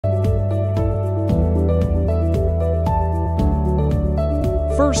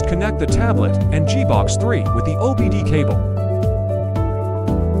First, connect the tablet and G-box 3 with the OBD cable.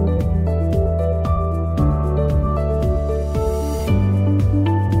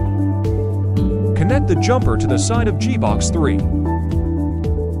 Connect the jumper to the side of G-box 3.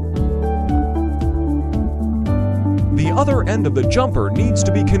 The other end of the jumper needs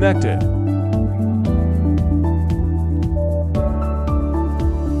to be connected.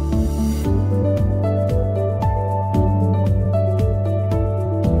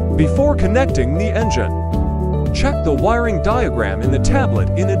 Before connecting the engine, check the wiring diagram in the tablet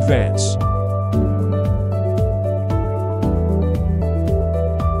in advance.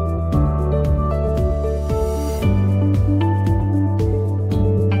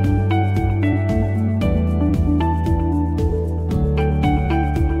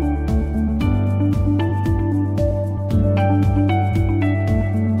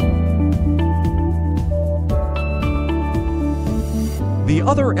 The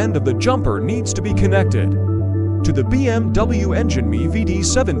other end of the jumper needs to be connected to the BMW Engine Me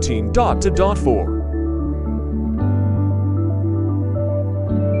VD17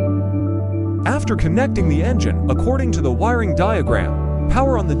 .4. After connecting the engine according to the wiring diagram,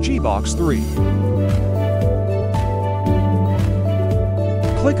 power on the G-box 3.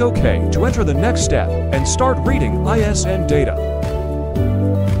 Click OK to enter the next step and start reading ISN data.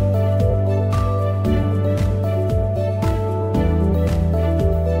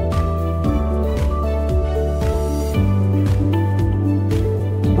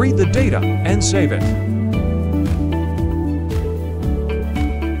 Read the data and save it.